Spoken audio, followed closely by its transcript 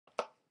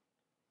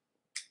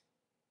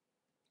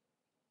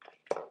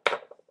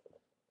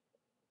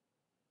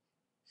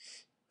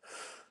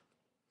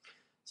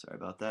Sorry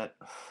about that.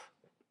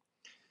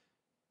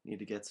 Need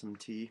to get some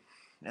tea.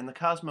 And the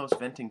cosmos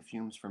venting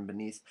fumes from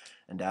beneath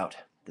and out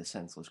the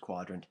senseless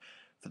quadrant.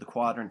 For the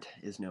quadrant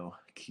is no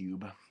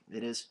cube.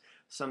 It is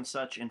some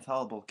such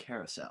infallible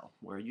carousel,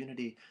 where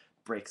unity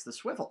breaks the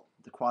swivel.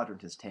 The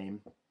quadrant is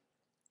tame.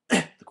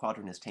 The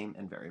quadrant is tame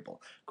and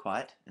variable,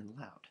 quiet and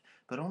loud,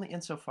 but only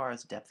insofar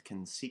as depth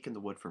can seek in the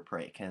wood for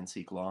prey, can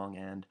seek long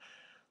and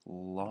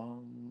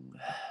long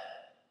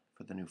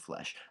for the new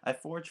flesh. I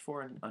forge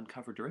for and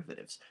uncover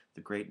derivatives,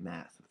 the great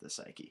math of the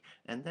psyche,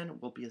 and then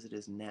it will be as it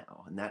is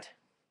now, and that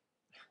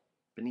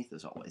beneath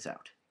is always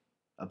out.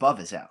 Above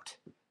is out.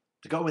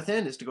 To go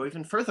within is to go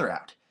even further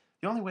out.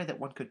 The only way that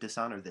one could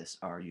dishonor this,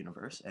 our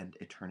universe and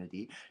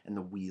eternity, and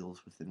the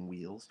wheels within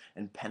wheels,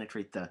 and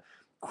penetrate the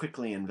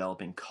quickly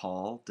enveloping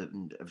call,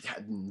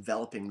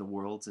 enveloping the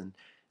worlds and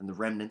the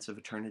remnants of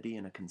eternity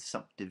in a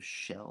consumptive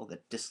shell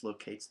that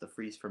dislocates the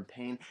freeze from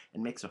pain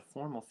and makes a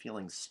formal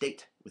feeling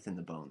state within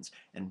the bones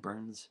and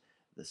burns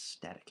the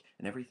static,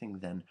 and everything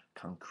then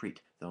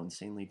concrete, though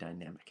insanely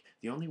dynamic.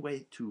 The only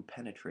way to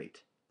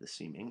penetrate the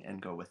seeming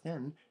and go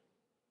within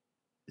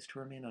is to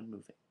remain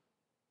unmoving,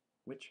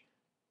 which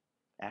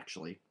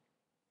actually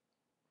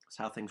is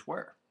how things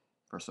were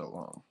for so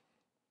long.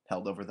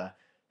 Held over the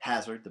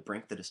hazard, the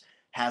brink that is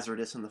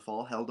hazardous in the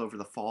fall, held over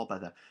the fall by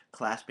the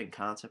clasping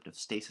concept of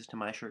stasis to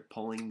my shirt,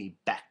 pulling me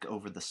back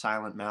over the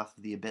silent mouth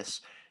of the abyss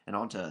and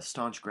onto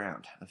staunch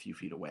ground a few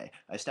feet away.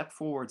 I stepped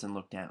forwards and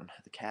looked down,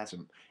 the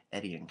chasm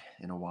eddying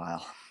in a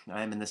while.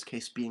 I am in this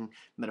case being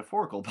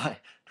metaphorical by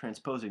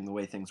transposing the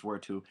way things were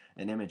to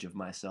an image of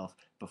myself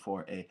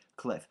before a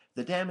cliff.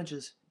 The damage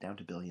is down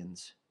to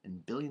billions,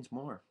 and billions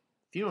more.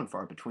 Few and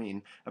far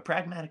between, a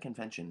pragmatic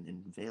invention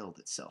unveiled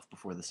itself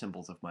before the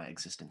symbols of my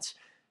existence,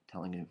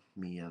 telling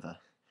me of a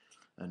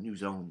new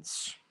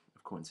zones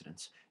of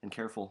coincidence. In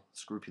careful,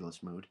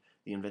 scrupulous mood,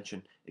 the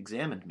invention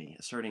examined me,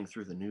 asserting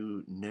through the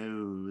new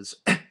nose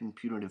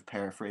imputative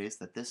paraphrase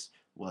that this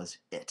was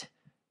it.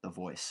 The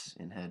voice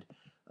in head.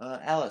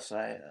 Alice,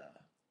 I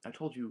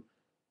told you,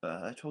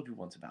 I told you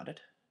once about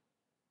it.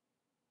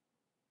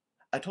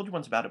 I told you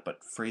once about it,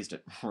 but phrased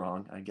it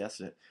wrong.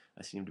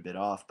 I seemed a bit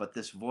off. But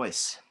this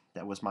voice,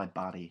 that was my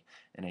body,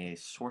 in a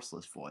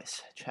sourceless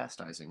voice,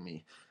 chastising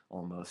me,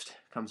 almost,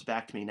 comes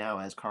back to me now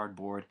as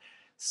cardboard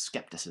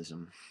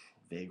skepticism,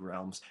 vague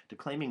realms,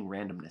 declaiming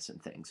randomness in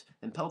things,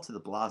 impelled to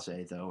the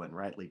blasé, though, and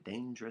rightly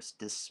dangerous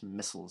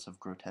dismissals of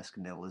grotesque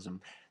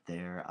nihilism.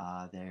 There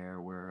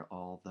were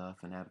all the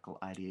fanatical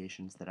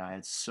ideations that I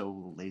had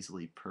so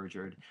lazily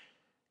perjured.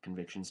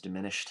 Convictions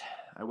diminished.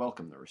 I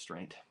welcome the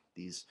restraint,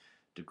 these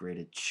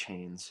degraded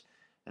chains,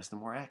 as the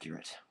more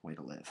accurate way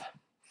to live.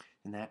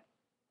 In that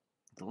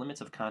the limits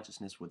of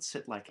consciousness would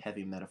sit like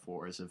heavy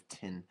metaphors of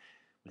tin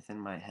within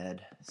my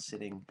head,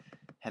 sitting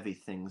heavy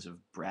things of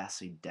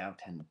brassy doubt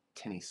and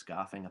tinny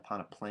scoffing upon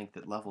a plank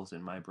that levels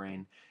in my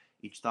brain.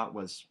 Each thought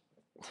was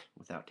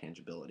without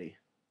tangibility.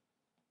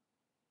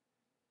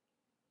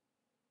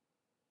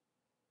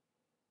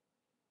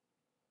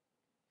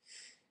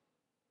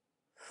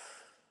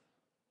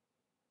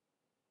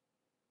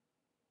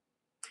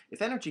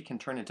 If energy can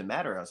turn into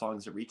matter as long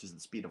as it reaches the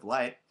speed of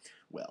light,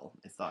 well,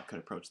 if thought could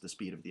approach the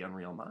speed of the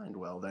unreal mind,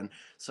 well, then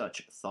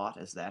such thought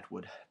as that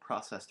would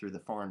process through the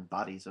foreign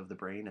bodies of the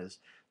brain as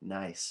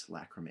nice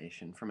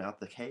lacrimation from out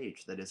the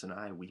cage that is an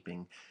eye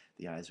weeping,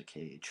 the eye's a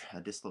cage,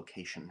 a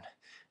dislocation,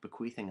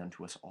 bequeathing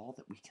unto us all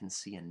that we can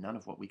see and none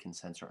of what we can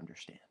sense or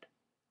understand.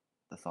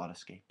 The thought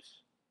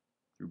escapes.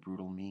 Through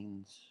brutal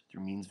means,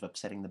 through means of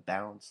upsetting the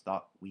balance,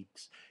 thought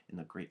weeps in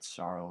the great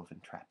sorrow of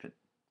entrapment.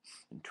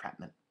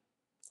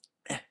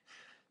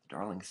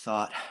 Darling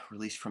thought,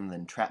 released from the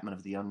entrapment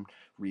of the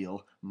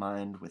unreal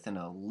mind within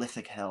a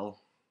lithic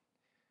hell.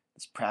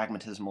 This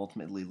pragmatism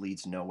ultimately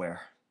leads nowhere,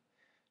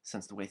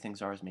 since the way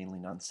things are is mainly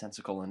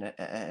nonsensical,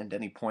 and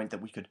any point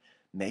that we could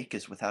make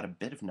is without a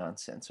bit of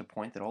nonsense, a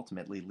point that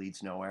ultimately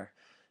leads nowhere.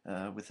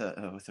 With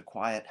a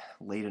quiet,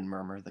 laden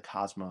murmur, the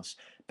cosmos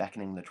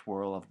beckoning the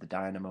twirl of the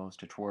dynamos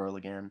to twirl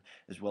again,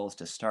 as well as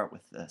to start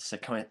with the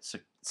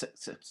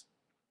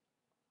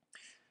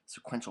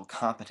sequential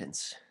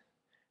competence,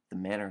 the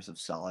manners of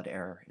solid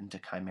error into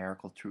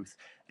chimerical truth.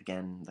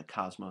 Again, the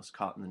cosmos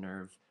caught in the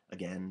nerve,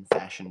 again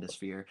fashioned a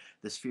sphere.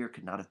 The sphere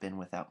could not have been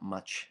without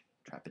much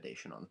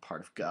trepidation on the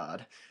part of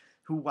God,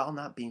 who, while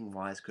not being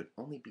wise, could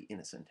only be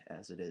innocent,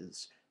 as it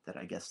is that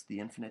I guess the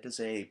infinite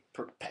is a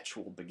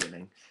perpetual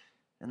beginning.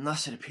 And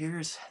thus it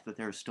appears that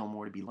there is still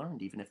more to be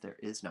learned, even if there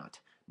is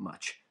not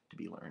much to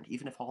be learned,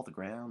 even if all the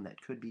ground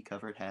that could be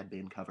covered had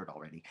been covered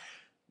already.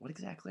 What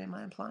exactly am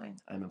I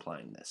implying? I'm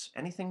implying this.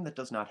 Anything that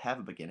does not have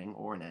a beginning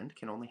or an end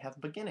can only have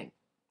a beginning,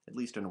 at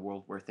least in a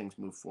world where things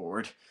move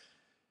forward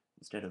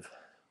instead of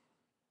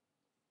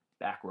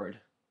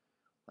backward,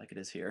 like it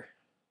is here.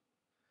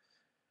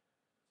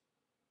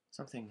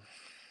 Something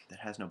that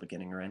has no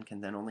beginning or end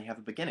can then only have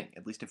a beginning,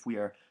 at least if we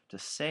are to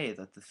say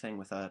that the thing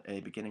without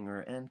a beginning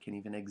or end can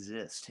even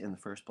exist in the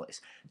first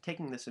place.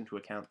 Taking this into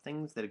account,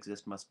 things that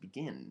exist must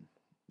begin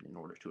in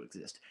order to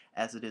exist,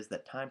 as it is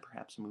that time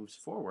perhaps moves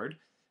forward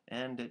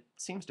And it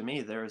seems to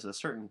me there is a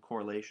certain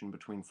correlation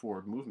between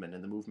forward movement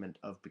and the movement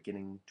of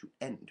beginning to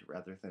end,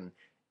 rather than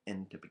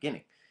end to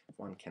beginning.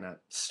 One cannot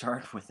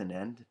start with an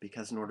end,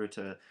 because in order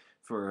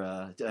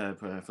for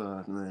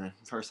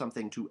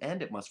something to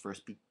end, it must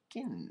first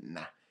begin.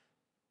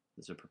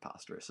 This is a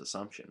preposterous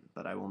assumption,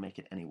 but I will make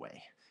it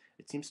anyway.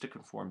 It seems to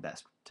conform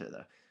best to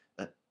the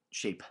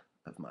shape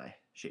of my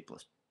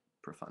shapeless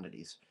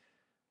profundities.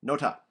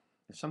 Nota: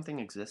 if something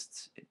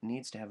exists, it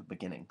needs to have a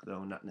beginning,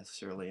 though not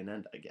necessarily an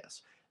end, I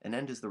guess. An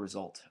end is the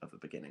result of a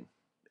beginning.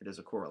 It is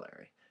a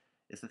corollary.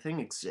 If the thing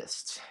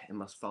exists, it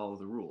must follow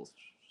the rules.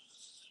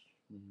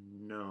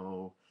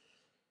 No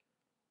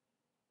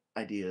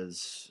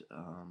ideas,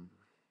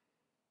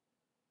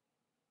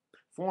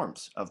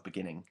 forms of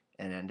beginning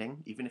and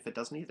ending, even if it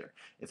doesn't either.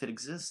 If it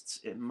exists,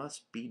 it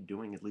must be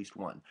doing at least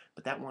one,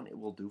 but that one it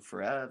will do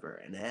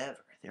forever and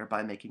ever,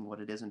 thereby making what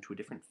it is into a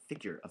different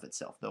figure of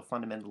itself, though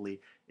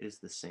fundamentally it is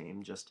the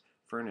same, just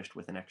furnished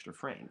with an extra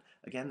frame.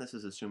 Again, this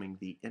is assuming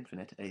the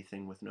infinite, a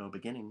thing with no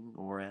beginning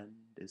or end,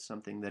 is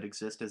something that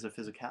exists as a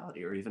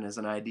physicality or even as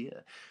an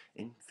idea.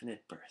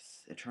 Infinite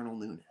birth, eternal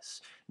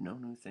newness. No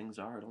new things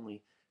are, it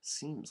only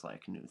seems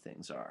like new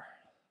things are.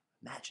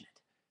 Imagine it.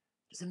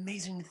 It's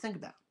amazing to think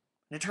about.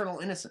 An eternal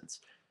innocence,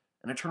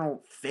 an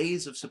eternal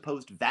phase of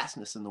supposed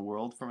vastness in the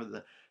world, for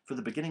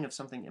the beginning of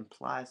something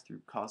implies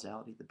through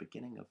causality the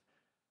beginning of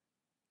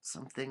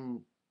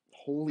something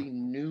wholly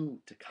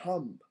new to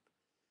come.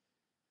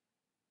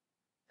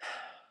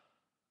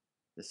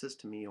 This is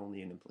to me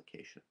only an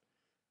implication.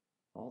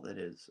 All that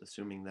is,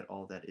 assuming that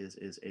all that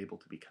is able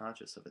to be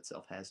conscious of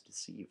itself, has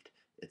deceived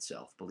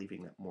itself,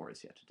 believing that more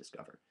is yet to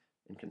discover.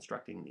 In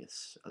constructing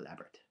this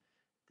elaborate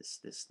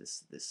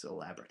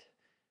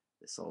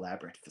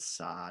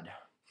facade,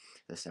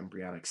 this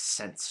embryonic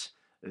sense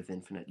of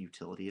infinite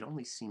utility, it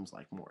only seems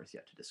like more is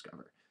yet to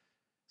discover.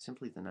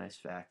 Simply the nice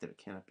fact that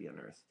it cannot be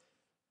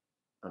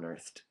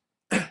unearthed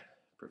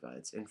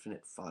provides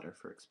infinite fodder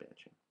for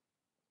expansion,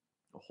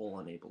 a hole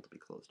unable to be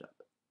closed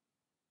up.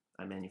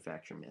 I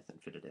manufacture myth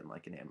and fit it in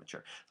like an amateur,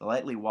 the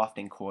lightly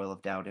wafting coil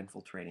of doubt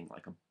infiltrating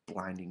like a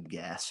blinding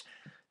gas,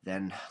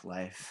 then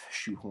life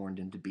shoehorned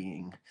into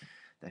being,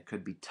 that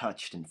could be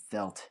touched and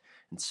felt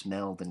and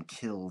smelled and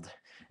killed,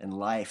 and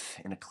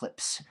life in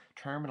eclipse,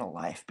 terminal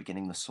life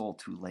beginning the soul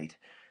too late.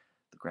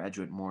 The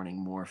graduate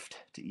morning morphed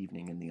to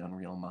evening in the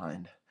unreal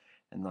mind,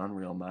 and the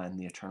unreal mind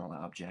the eternal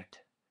object,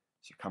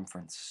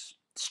 circumference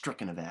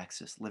stricken of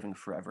axis, living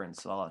forever in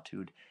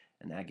solitude,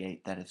 an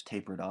agate that is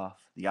tapered off,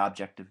 the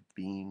object of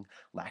being,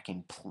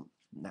 lacking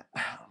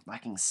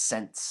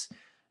sense,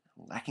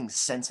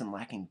 and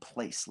lacking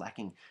place,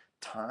 lacking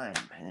time,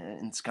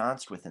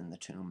 ensconced within the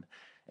tomb,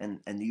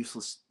 and the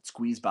useless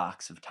squeeze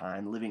box of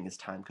time, living as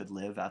time could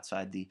live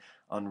outside the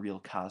unreal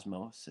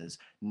cosmos, as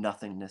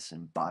nothingness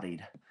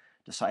embodied,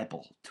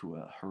 disciple to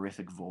a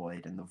horrific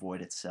void, and the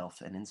void itself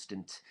an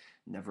instant,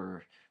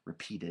 never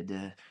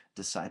repeated,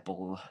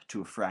 disciple to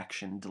a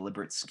fraction,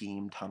 deliberate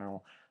scheme,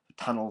 tunnel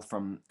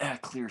from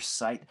clear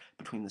sight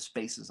between the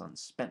spaces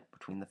unspent,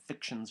 between the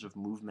fictions of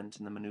movement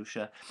and the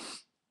minutiae,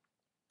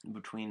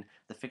 between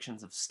the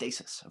fictions of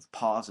stasis, of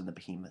pause and the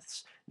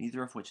behemoths,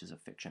 neither of which is a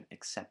fiction,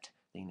 except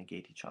they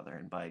negate each other,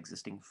 and by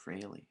existing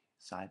frailly,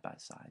 side by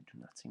side, do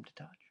not seem to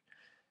touch.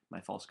 My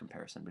false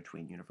comparison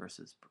between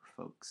universes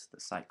provokes the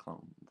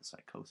cyclone and the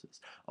psychosis,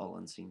 all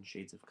unseen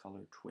shades of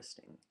color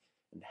twisting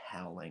and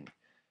howling.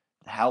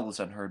 The howl is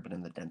unheard, but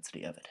in the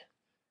density of it.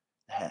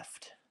 The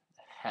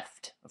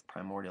heft of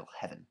primordial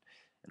heaven,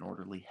 an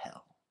orderly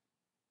hell,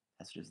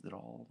 as it is that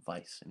all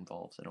vice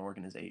involves an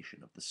organization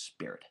of the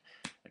spirit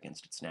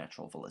against its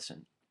natural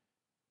volition.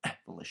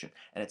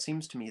 And it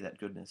seems to me that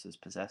goodness is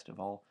possessed of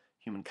all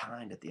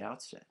humankind at the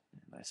outset.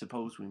 And I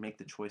suppose we make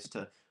the choice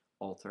to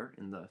alter,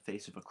 in the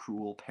face of a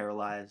cruel,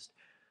 paralyzed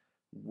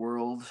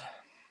world,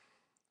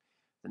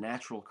 the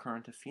natural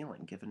current of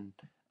feeling given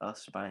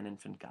us by an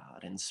infant God,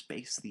 and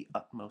space the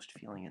utmost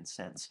feeling and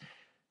sense,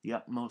 the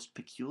utmost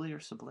peculiar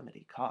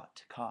sublimity,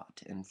 caught,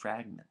 and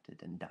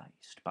fragmented and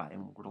diced by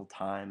immortal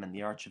time and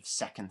the arch of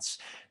seconds,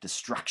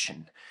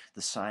 destruction,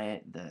 the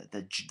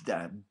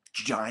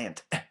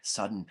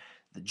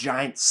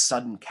giant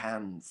sudden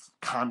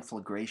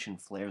conflagration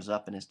flares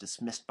up and is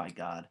dismissed by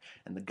God,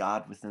 and the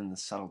God within the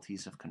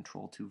subtleties of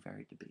control too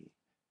varied to be,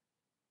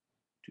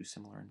 too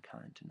similar in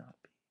kind to not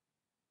be.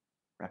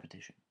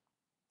 Repetition,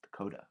 the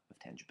coda of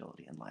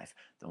tangibility and life,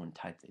 though in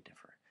type they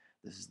differ.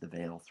 This is the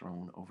veil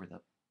thrown over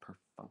the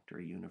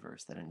perfunctory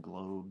universe that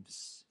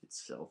englobes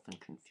itself in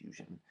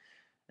confusion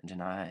and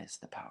denies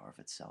the power of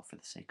itself for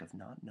the sake of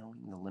not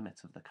knowing the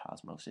limits of the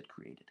cosmos it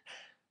created.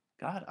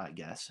 God, I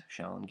guess,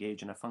 shall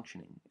engage in a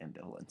functioning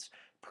ambivalence,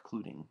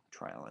 precluding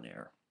trial and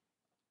error.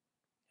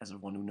 As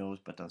of one who knows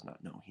but does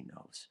not know he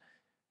knows.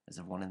 As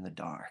of one in the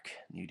dark,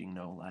 needing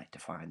no light to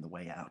find the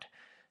way out.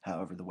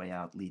 However, the way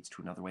out leads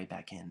to another way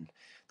back in.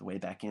 The way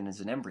back in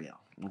is an embryo,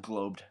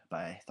 englobed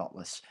by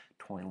thoughtless,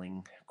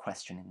 toiling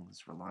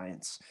questionings,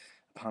 reliance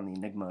upon the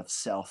enigma of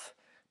self,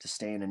 to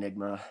stay an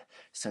enigma,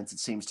 since it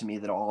seems to me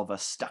that all of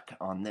us stuck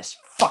on this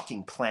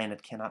fucking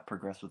planet cannot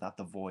progress without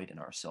the void in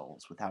our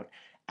souls, without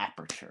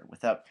aperture,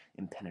 without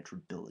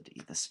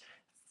impenetrability. This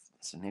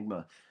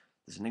enigma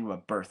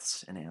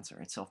births an answer,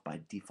 itself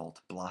by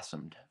default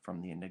blossomed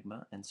from the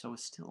enigma, and so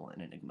is still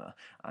an enigma.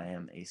 I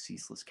am a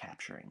ceaseless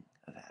capturing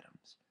of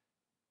atoms.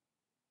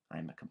 I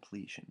am a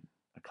completion,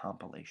 a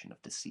compilation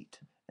of deceit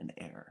and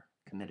error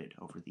committed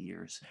over the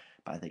years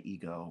by the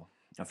ego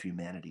of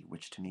humanity,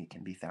 which to me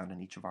can be found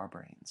in each of our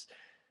brains.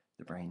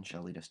 The brain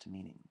shall lead us to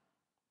meaning.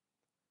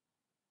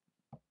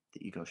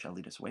 The ego shall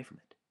lead us away from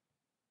it.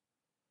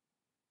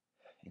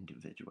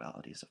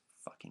 Individuality is a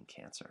fucking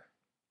cancer.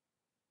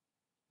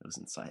 It was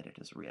incited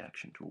as a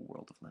reaction to a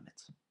world of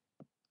limits.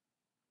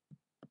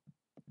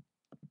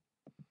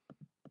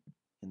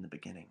 In the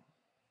beginning,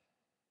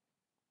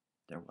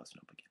 there was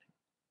no beginning,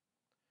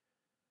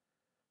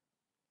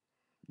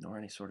 nor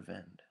any sort of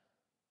end.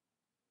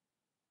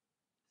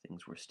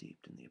 Things were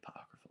steeped in the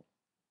apocryphal,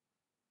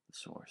 the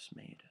source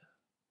made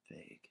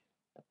vague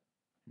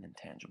and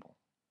intangible,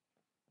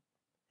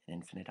 an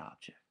infinite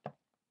object,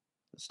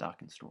 the stock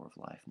and store of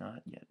life,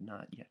 not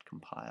yet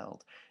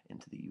compiled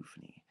into the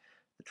euphony,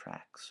 the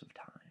tracks of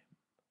time.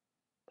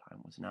 Time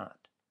was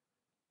not.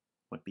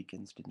 What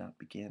begins did not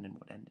begin, and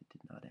what ended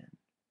did not end.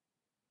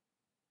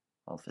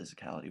 All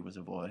physicality was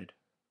a void,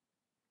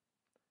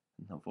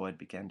 and the void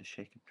began to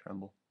shake and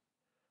tremble,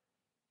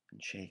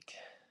 and shake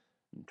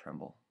and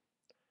tremble,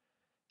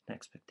 in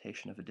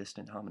expectation of a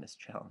distant ominous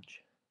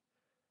challenge.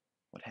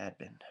 What had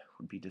been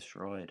would be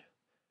destroyed,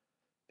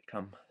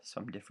 become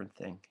some different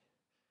thing.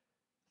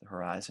 The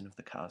horizon of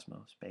the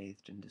cosmos,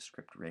 bathed in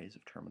descript rays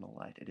of terminal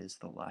light, it is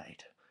the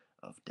light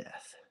of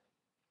death,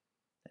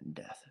 and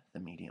death the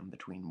medium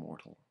between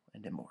mortal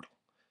and immortal.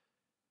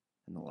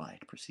 And the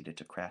light proceeded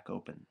to crack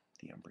open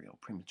the embryo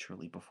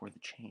prematurely before the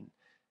chain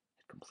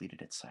had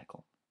completed its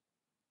cycle,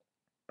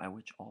 by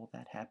which all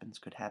that happens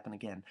could happen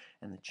again,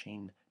 and the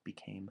chain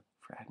became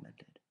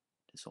fragmented,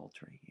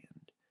 desultory,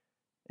 and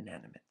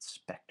inanimate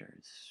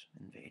specters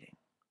invading.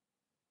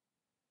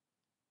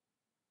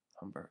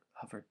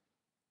 Hovered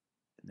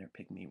in their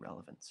pygmy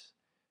relevance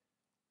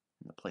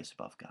in the place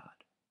above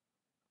God,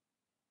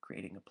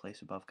 creating a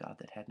place above God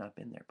that had not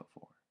been there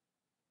before.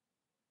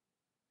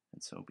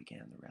 And so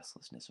began the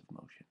restlessness of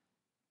motion,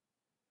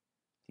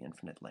 the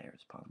infinite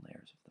layers upon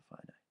layers of the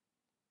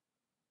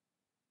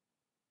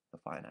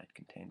finite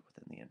contained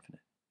within the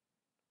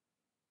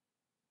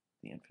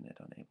infinite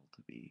unable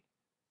to be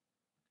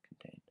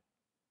contained.